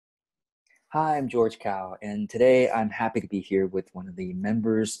Hi, I'm George Cow, and today I'm happy to be here with one of the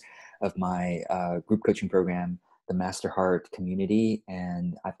members of my group coaching program, the Master Heart Community,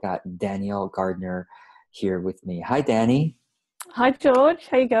 and I've got Danielle Gardner here with me. Hi, Danny. Hi George,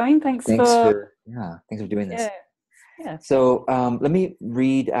 how you going? Thanks for doing Yeah, this. yeah, So let me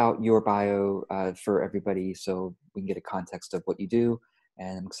read out your bio for everybody so we can get a context of what you do,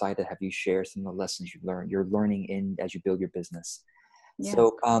 and I'm excited to have you share some of the lessons you're learning in as you build your business. yeah,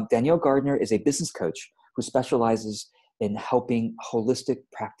 So, Danielle Gardner is a business coach who specializes in helping holistic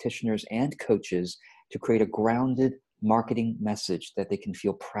practitioners and coaches to create a grounded marketing message that they can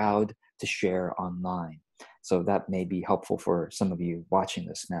feel proud to share online. So, that may be helpful for some of you watching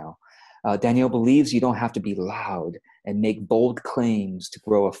this now. Danielle believes you don't have to be loud and make bold claims to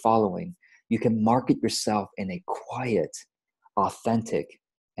grow a following. You can market yourself in a quiet, authentic,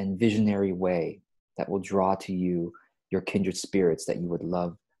 and visionary way that will draw to you your kindred spirits that you would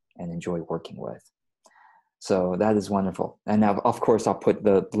love and enjoy working with. So that is wonderful. And now, of course, I'll put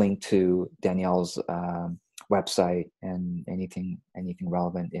the link to Danielle's website and anything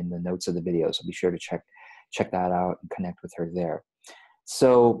relevant in the notes of the video. So be sure to check that out and connect with her there.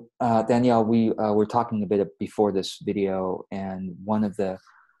 So Danielle, we were talking a bit before this video, and one of the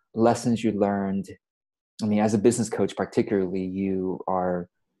lessons you learned, I mean, as a business coach, particularly, you are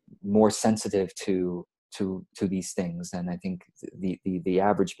more sensitive to these things than I think the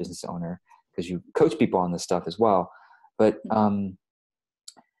average business owner, because you coach people on this stuff as well. But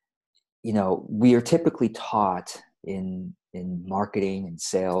we are typically taught in marketing and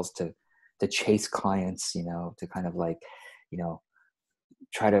sales to chase clients, to kind of like,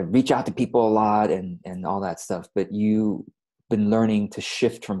 try to reach out to people a lot and all that stuff. But you've been learning to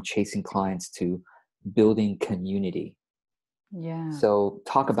shift from chasing clients to building community. yeah, So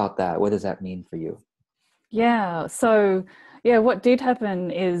talk about that. What does that mean for you? yeah. What did happen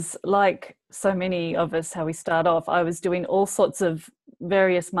is, like so many of us, how we start off, I was doing all sorts of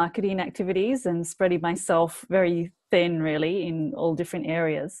various marketing activities and spreading myself very thin, really, in all different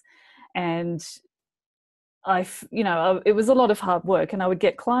areas. And it was a lot of hard work and I would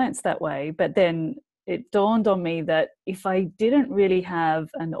get clients that way. But then it dawned on me that if I didn't really have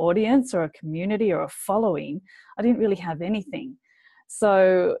an audience or a community or a following, I didn't really have anything.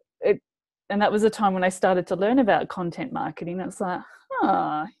 So and that was a time when I started to learn about content marketing. It's like,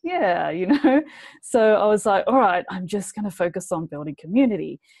 yeah. So I was like, all right, I'm just going to focus on building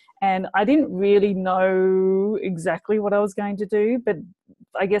community. And I didn't really know exactly what I was going to do, but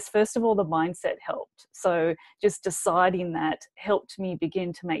I guess first of all, the mindset helped. So just deciding that helped me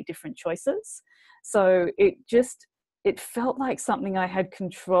begin to make different choices. So it felt like something I had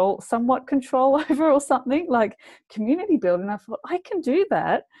somewhat control over, or something like community building. I thought I can do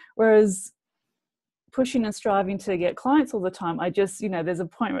that. Whereas pushing and striving to get clients all the time, I just, there's a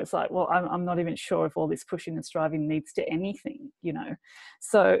point where it's like, well, I'm not even sure if all this pushing and striving leads to anything.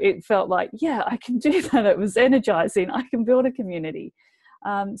 So it felt like, yeah, I can do that. It was energizing. I can build a community.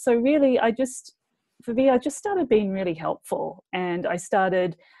 So really, for me, I just started being really helpful, and I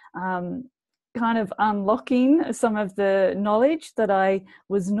started kind of unlocking some of the knowledge that I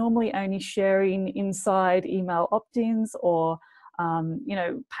was normally only sharing inside email opt-ins or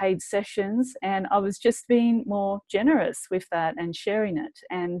paid sessions. And I was just being more generous with that and sharing it.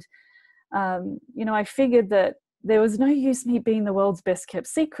 And, I figured that there was no use me being the world's best kept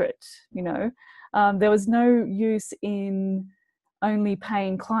secret. There was no use in only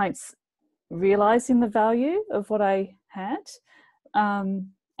paying clients realizing the value of what I had.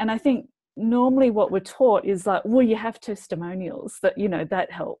 And I think normally what we're taught is like, well, you have testimonials that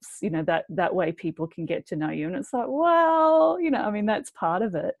helps, that way people can get to know you. And it's like, well, that's part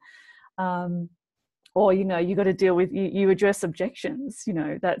of it. Or, you got to deal with, you address objections,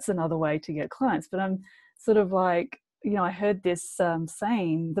 that's another way to get clients. But I'm sort of like, I heard this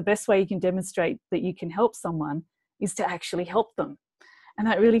saying, the best way you can demonstrate that you can help someone is to actually help them. And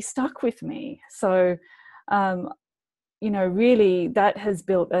that really stuck with me. So, really that has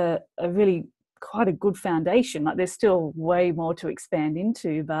built a really quite a good foundation. Like there's still way more to expand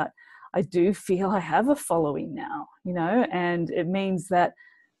into, but I do feel I have a following now, and it means that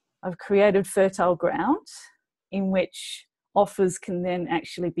I've created fertile ground in which offers can then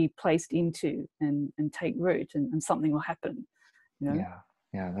actually be placed into and take root, and something will happen. Yeah,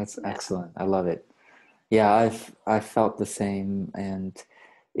 yeah, that's Yeah. excellent. I love it. Yeah, I've felt the same, and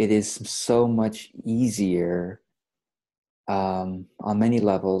it is so much easier on many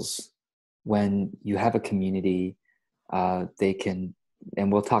levels when you have a community. They can,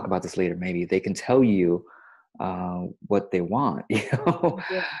 and we'll talk about this later. Maybe they can tell you what they want,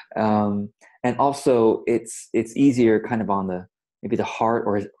 Yeah. um, and also it's easier, kind of on the maybe the heart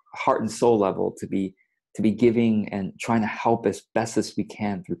heart and soul level to be giving and trying to help as best as we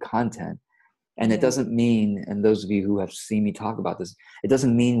can through content. And it doesn't mean, and those of you who have seen me talk about this, it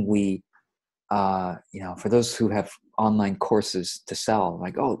doesn't mean we, for those who have online courses to sell,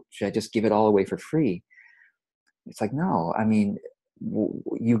 like, oh, should I just give it all away for free? It's like, no, I mean,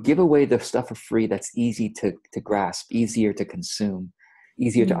 you give away the stuff for free that's easy to grasp, easier to consume,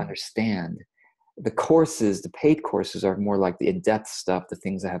 easier to understand. The courses, the paid courses, are more like the in-depth stuff, the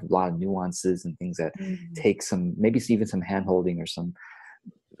things that have a lot of nuances and things that take some, maybe even some hand-holding or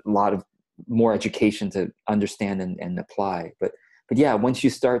a lot of more education to understand and apply. But yeah, once you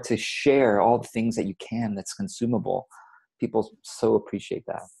start to share all the things that you can that's consumable, people so appreciate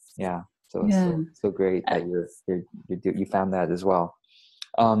that. Yeah. So it's so great that you found that as well.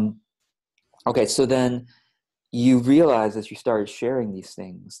 Okay, so then you realized as you started sharing these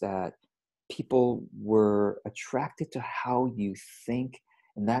things that people were attracted to how you think,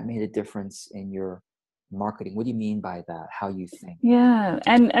 and that made a difference in your marketing. What do you mean by that? How you think? Yeah,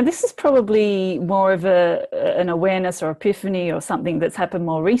 and this is probably more of an awareness or epiphany or something that's happened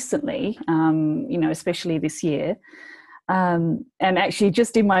more recently, especially this year. And actually,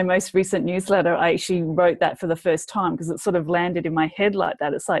 just in my most recent newsletter, I actually wrote that for the first time because it sort of landed in my head like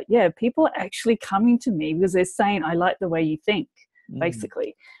that. It's like, yeah, people are actually coming to me because they're saying, I like the way you think,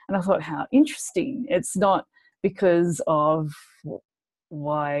 basically. And I thought, how interesting. It's not because of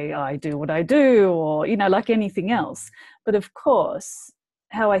why I do what I do or, like anything else. But of course,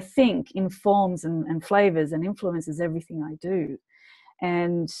 how I think informs and flavors and influences everything I do.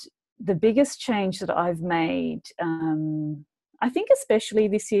 And the biggest change that I've made, I think especially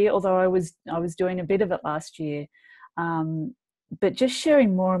this year, although I was doing a bit of it last year, but just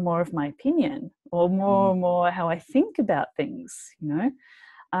sharing more and more of my opinion or more and more how I think about things,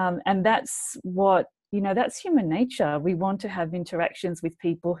 and that's what, that's human nature. We want to have interactions with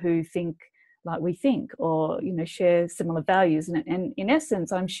people who think like we think or, share similar values. And in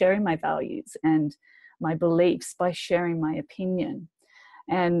essence, I'm sharing my values and my beliefs by sharing my opinion.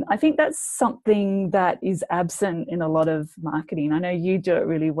 And I think that's something that is absent in a lot of marketing. I know you do it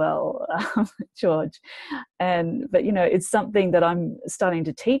really well, George. But it's something that I'm starting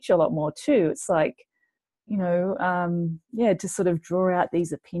to teach a lot more too. It's like, to sort of draw out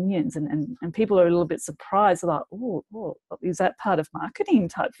these opinions and people are a little bit surprised, like, oh, is that part of marketing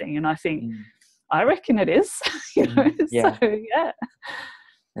type thing? And I think, I reckon it is, Yeah. So yeah.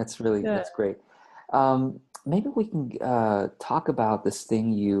 That's great. Maybe we can talk about this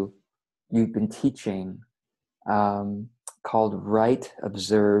thing you've been teaching called Write,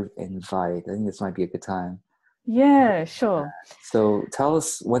 Observe, Invite. I think this might be a good time. Yeah, sure. So tell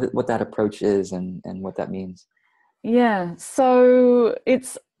us what that approach is and what that means. Yeah, so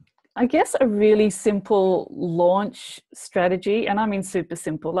it's, I guess, a really simple launch strategy. And I mean super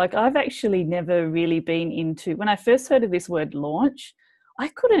simple. Like, I've actually never really been into, when I first heard of this word launch, I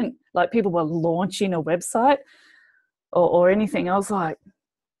couldn't, like, people were launching a website or anything. I was like,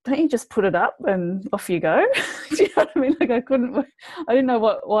 don't you just put it up and off you go? Do you know what I mean? Like, I didn't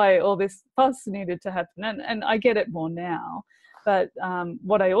know why all this fuss needed to happen. And I get it more now. But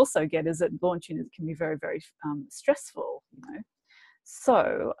what I also get is that launching can be very, very stressful,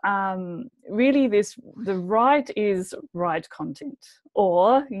 So really the right is right content,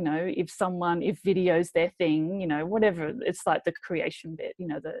 or, if video's their thing, whatever, it's like the creation bit,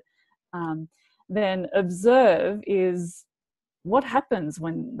 then observe is what happens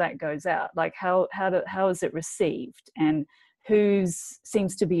when that goes out, like how is it received and who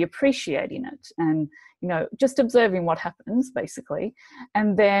seems to be appreciating it, and just observing what happens basically.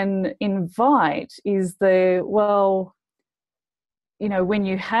 And then invite is when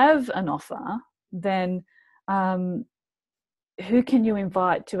you have an offer, then who can you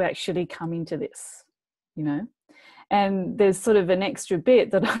invite to actually come into this, and there's sort of an extra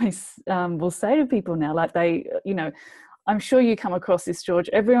bit that I will say to people now, like I'm sure you come across this, George.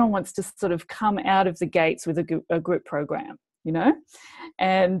 Everyone wants to sort of come out of the gates with a group program,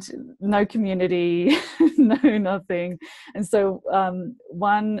 and no community, no nothing. And so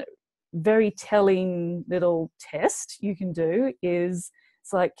one very telling little test you can do is,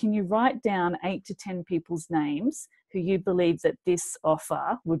 it's like, can you write down 8 to 10 people's names who you believe that this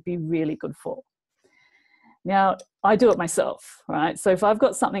offer would be really good for? Now, I do it myself, right? So if I've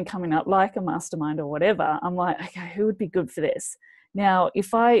got something coming up like a mastermind or whatever, I'm like, okay, who would be good for this? Now,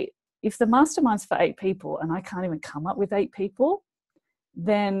 if the mastermind's for 8 people and I can't even come up with 8 people,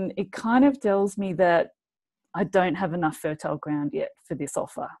 then it kind of tells me that I don't have enough fertile ground yet for this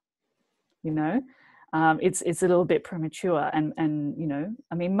offer. It's a little bit premature, and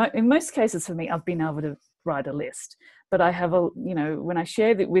I mean, in most cases for me, I've been able to write a list. But I have when I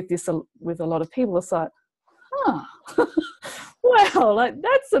share it with with a lot of people, it's like, huh, well, like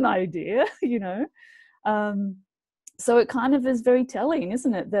that's an idea, So it kind of is very telling,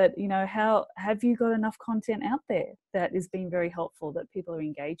 isn't it? That, how have you got enough content out there that is being very helpful, that people are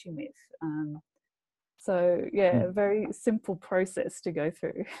engaging with? So yeah, a very simple process to go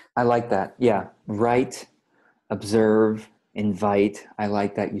through. I like that. Yeah. Write, observe, invite. I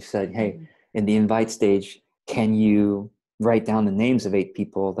like that you said, hey, in the invite stage, can you write down the names of 8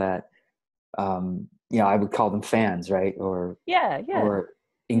 people that, I would call them fans, right? Or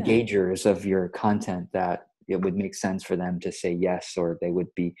engagers of your content that it would make sense for them to say yes, or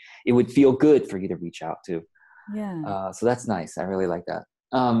it would feel good for you to reach out to. Yeah. So that's nice. I really like that.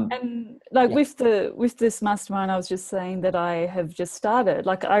 And with this mastermind, I was just saying that I have just started.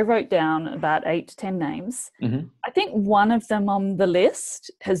 Like, I wrote down about 8 to 10 names. I think one of them on the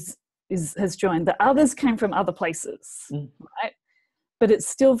list has joined. The others came from other places, right? But it's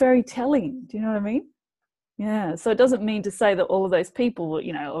still very telling. Do you know what I mean? Yeah. So it doesn't mean to say that all of those people,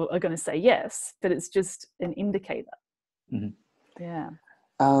 are going to say yes, but it's just an indicator. Yeah.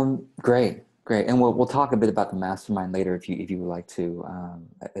 Great. And we'll talk a bit about the mastermind later if you would like to,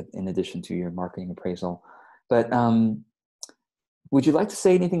 in addition to your marketing appraisal. But would you like to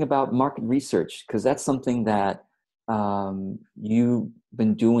say anything about market research? Because that's something that you've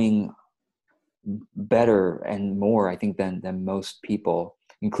been doing better and more, I think, than most people,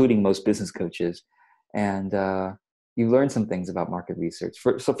 including most business coaches. And you learned some things about market research.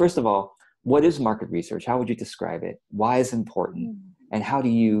 So first of all, what is market research? How would you describe it? Why is it important? And how do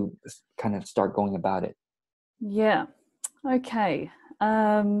you kind of start going about it? Yeah. Okay.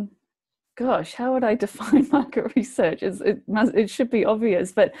 Gosh, how would I define market research? It should be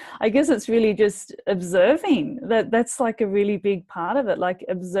obvious, but I guess it's really just observing. That's like a really big part of it, like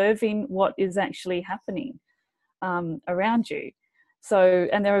observing what is actually happening around you. So,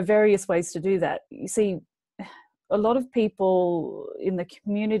 and there are various ways to do that. You see, a lot of people in the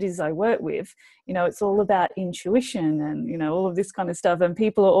communities I work with, it's all about intuition and, all of this kind of stuff. And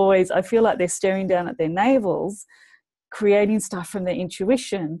people are always, I feel like they're staring down at their navels, creating stuff from their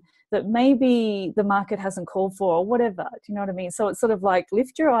intuition that maybe the market hasn't called for or whatever. Do you know what I mean? So it's sort of like,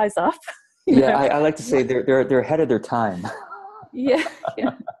 lift your eyes up. I like to say they're ahead of their time. Yeah.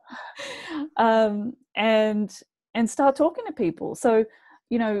 And start talking to people. So,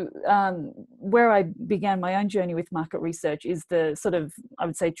 where I began my own journey with market research is the sort of, I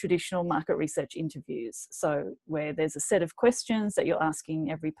would say, traditional market research interviews. So where there's a set of questions that you're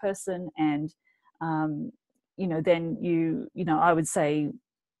asking every person, and, then I would say,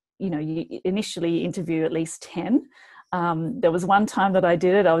 you initially interview at least 10. There was one time that I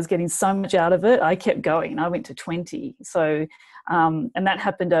did it, I was getting so much out of it, I kept going. I went to 20. So, and that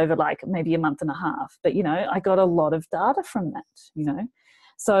happened over like maybe a month and a half. But, I got a lot of data from that,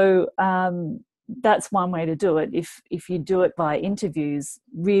 So that's one way to do it. If you do it by interviews,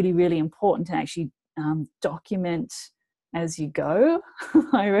 really, really important to actually document as you go,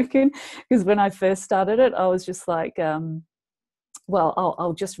 I reckon. Because when I first started it, I was just like,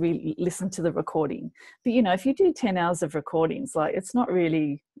 I'll just really listen to the recording. But, if you do 10 hours of recordings, like, it's not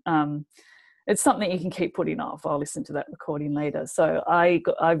really, it's something you can keep putting off. I'll listen to that recording later. So I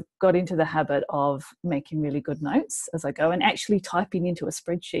got into the habit of making really good notes as I go, and actually typing into a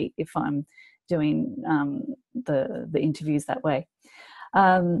spreadsheet if I'm doing the interviews that way.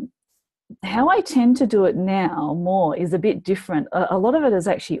 How I tend to do it now more is a bit different. A lot of it is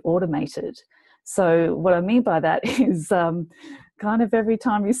actually automated. So what I mean by that is kind of every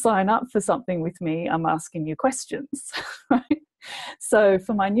time you sign up for something with me, I'm asking you questions, right? So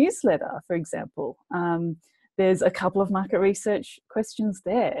for my newsletter, for example, there's a couple of market research questions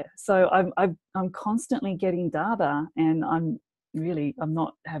there. So I'm constantly getting data, and I'm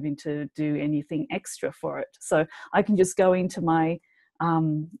not having to do anything extra for it. So I can just go into my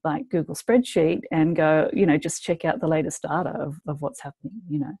like Google spreadsheet and go, just check out the latest data of what's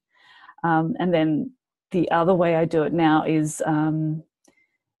happening, and then the other way I do it now is, for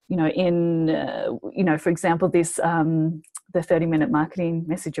example, this the 30-minute marketing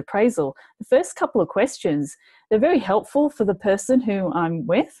message appraisal. The first couple of questions, they're very helpful for the person who I'm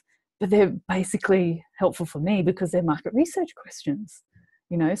with, but they're basically helpful for me because they're market research questions.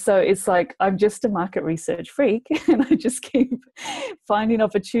 So it's like I'm just a market research freak, and I just keep finding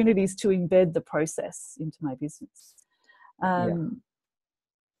opportunities to embed the process into my business.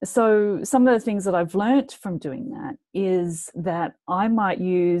 So some of the things that I've learnt from doing that is that I might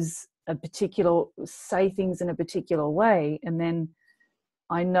say things in a particular way, and then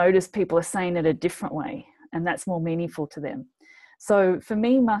I notice people are saying it a different way, and that's more meaningful to them. So for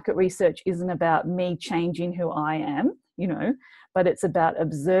me, market research isn't about me changing who I am, you know, but it's about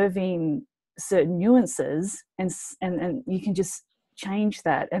observing certain nuances, and you can just change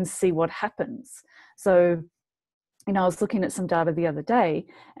that and see what happens. So, you know, I was looking at some data the other day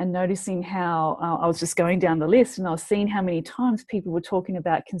and noticing how I was just going down the list, and I was seeing how many times people were talking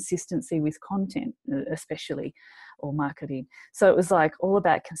about consistency with content, especially, or marketing. So it was like all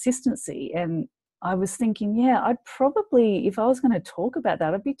about consistency. And I was thinking, yeah, I'd probably, if I was going to talk about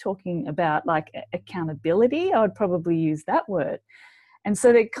that, I'd be talking about like accountability. I would probably use that word. And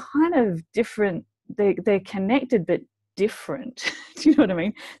so they're kind of different. They're connected, but different. Do you know what I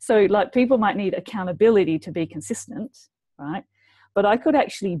mean? So like people might need accountability to be consistent, right? But I could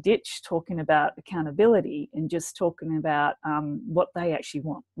actually ditch talking about accountability and just talking about what they actually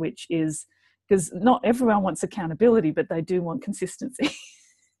want, which is, because not everyone wants accountability, but they do want consistency.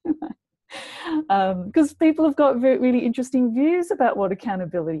 Because people have got really interesting views about what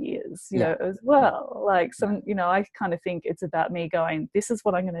accountability is, you know, as well. Like some, you know, I kind of think it's about me going, this is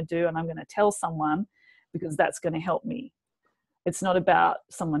what I'm going to do, and I'm going to tell someone because that's going to help me. It's not about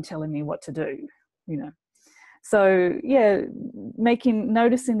someone telling me what to do, you know. So yeah,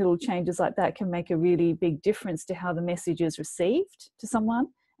 noticing little changes like that can make a really big difference to how the message is received to someone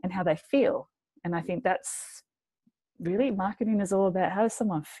and how they feel. And I think that's really, marketing is all about how does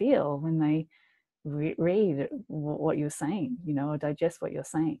someone feel when they read what you're saying, you know, or digest what you're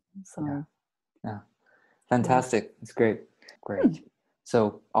saying. So yeah. Fantastic. It's great.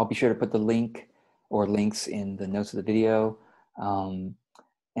 So I'll be sure to put the link or links in the notes of the video. And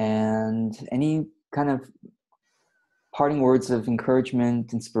any kind of parting words of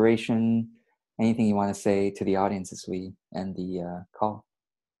encouragement, inspiration, anything you want to say to the audience as we end the call?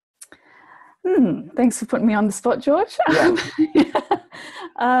 Thanks for putting me on the spot, George.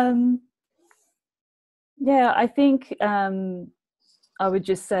 Yeah, I think I would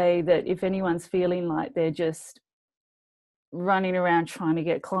just say that if anyone's feeling like they're just running around trying to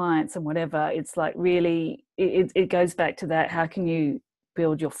get clients and whatever, it's like really, it goes back to that. How can you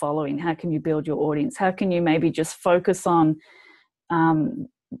build your following? How can you build your audience? How can you maybe just focus on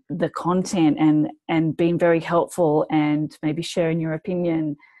the content and being very helpful and maybe sharing your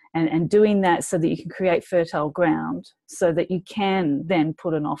opinion and doing that so that you can create fertile ground so that you can then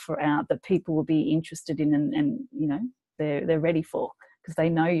put an offer out that people will be interested in and you know, they're ready for, because they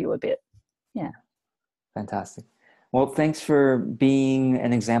know you a bit. Yeah. Fantastic. Well, thanks for being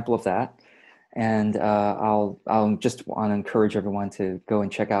an example of that. And I'll just want to encourage everyone to go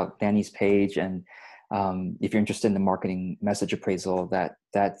and check out Danny's page. And if you're interested in the marketing message appraisal,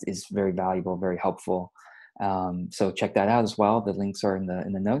 that is very valuable, very helpful. So check that out as well. The links are in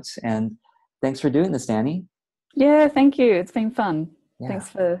the notes. And thanks for doing this, Danny. Yeah, thank you. It's been fun. Yeah. Thanks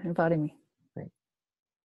for inviting me.